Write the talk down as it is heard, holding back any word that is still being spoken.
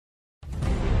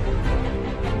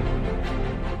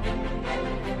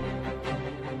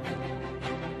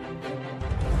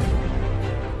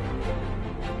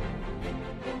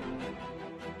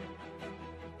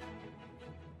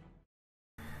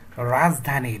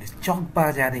রাজধানীর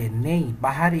চকবাজারে নেই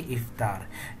বাহারি ইফতার,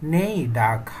 নেই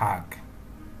ডাক হাক।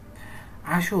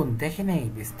 আসুন দেখে নেই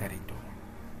বিস্তারিত।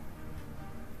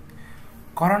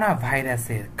 করোনা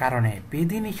ভাইরাসের কারণে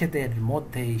বিধিনিষেধের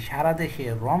মধ্যেই সারা দেশে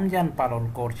রমজান পালন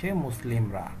করছে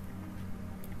মুসলিমরা।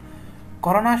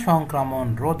 করোনা সংক্রমণ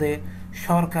রোধে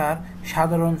সরকার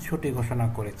সাধারণ ছুটি ঘোষণা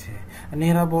করেছে।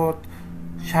 নিরাপদ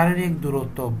শারীরিক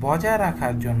দূরত্ব বজায়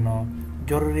রাখার জন্য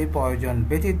জরুরি প্রয়োজন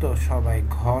ব্যতীত সবাই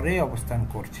ঘরে অবস্থান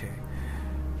করছে।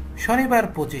 শনিবার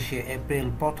 25শে এপ্রিল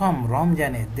প্রথম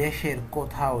রমজানে দেশের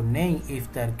কোথাও নেই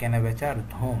ইফতার কেনাবেচার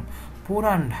ধুম।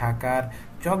 পুরান ঢাকার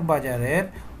চকবাজারের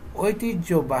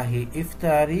ঐতিহ্যবাহী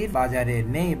ইফতারি বাজারে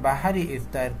নেই বাহারি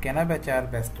ইফতার কেনাবেচার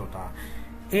ব্যস্ততা।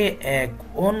 এক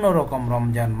অন্যরকম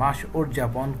রমজান মাস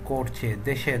উদযাপন করছে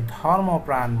দেশের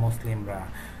ধর্মপ্রাণ মুসলিমরা।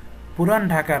 পুরান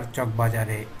ঢাকার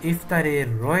চকবাজারে ইফতারির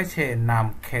রয়েছে নাম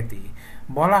খ্যাতি।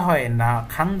 বলা হয় না,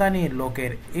 খানদানি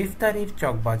লোকের ইফতারির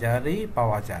চকবাজারেই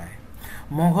পাওয়া যায়।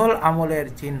 মুঘল আমলের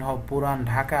চিহ্ন পুরান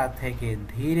ঢাকা থেকে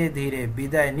ধীরে ধীরে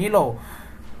বিদায় নিলেও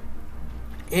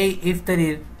এই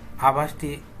ইফতারির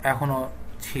আভাসটি এখনো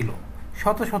ছিল।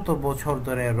 শত শত বছর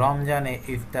ধরে রমজানে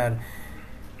ইফতার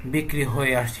বিক্রি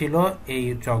হয়ে আসছিল এই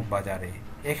চকবাজারে।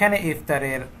 এখানে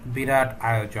ইফতারের বিরাট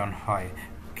আয়োজন হয়,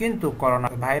 কিন্তু করোনা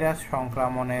ভাইরাস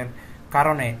সংক্রমণের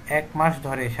কারণে 1 মাস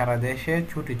ধরে সারা দেশে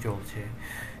ছুটি চলছে।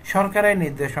 সরকারের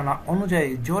নির্দেশনা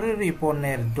অনুযায়ী জরুরি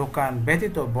পণ্যের দোকান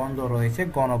ব্যতীত বন্ধ রয়েছে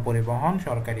গণপরিবহন,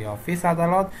 সরকারি অফিস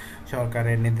আদালত।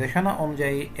 সরকারের নির্দেশনা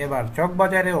অনুযায়ী এবার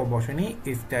চকবাজারেও বসেনি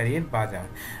ইফতারির বাজার।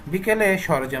 বিকেলে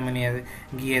সরজমিনে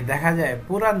গিয়ে দেখা যায়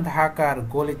পুরান ঢাকার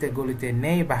গলিতে গলিতে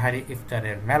নেই বাহারি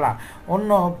ইফতারের মেলা। অন্য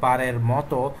বারের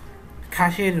মতো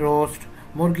খাসির রোস্ট,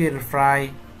 মুরগির ফ্রাই,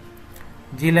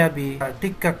 জিলাপি,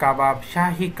 টিক্কা কাবাব,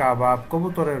 শাহি কাবাব,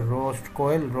 কবুতরের রোস্ট,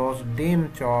 কোয়েল রোস্ট, ডিম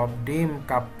চপ, ডিম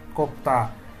kofta,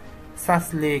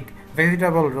 shashlik,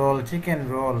 vegetable roll, chicken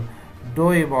roll,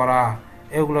 দই বড়া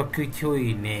এগুলো কিছুই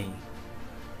নেই।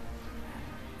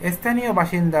 স্থানীয়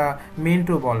বাসিন্দা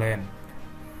মিন্টু বলেন,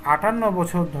 58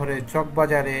 বছর ধরে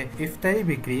চকবাজারে ইফতারি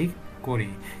বিক্রি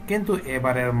করি, কিন্তু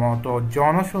এবারের মতো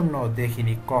জনশূন্য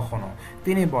দেখিনি কখনো।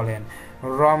 তিনি বলেন,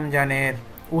 রমজানের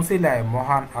উসিলায়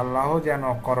মহান আল্লাহ যেন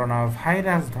করোনা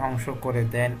ভাইরাস ধ্বংস করে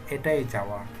দেন, এটাই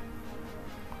চাওয়া।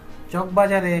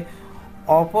 চকবাজারে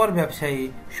অপর ব্যবসায়ী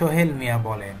সোহেল মিয়া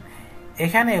বলেন,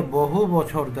 এখানে বহু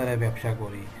বছর ধরে ব্যবসা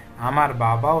করি। আমার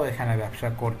বাবাও এখানে ব্যবসা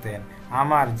করতেন।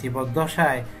 আমার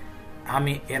জীবদ্দশায়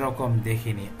আমি এরকম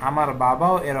দেখিনি। আমার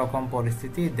বাবাও এরকম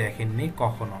পরিস্থিতি দেখেননি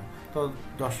কখনো। তো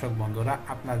দর্শক বন্ধুরা,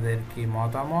 আপনাদের কি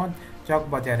মতামত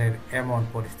চকবাজারের এমন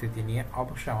পরিস্থিতি নিয়ে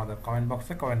অবশ্যই আমাদের কমেন্ট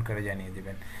বক্সে কমেন্ট করে জানিয়ে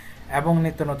দিবেন। এবং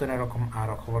নিত্য নতুন এরকম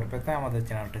আরও খবর পেতে আমাদের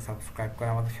চ্যানেলটি সাবস্ক্রাইব করে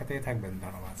আমাদের সাথেই থাকবেন।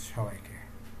 ধন্যবাদ সবাইকে।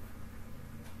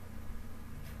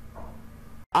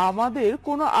 আমাদের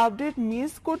কোনো আপডেট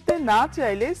মিস করতে না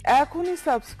চাইলে এখনই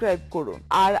সাবস্ক্রাইব করুন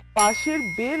আর পাশের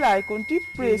বেল আইকনটি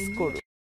প্রেস করুন।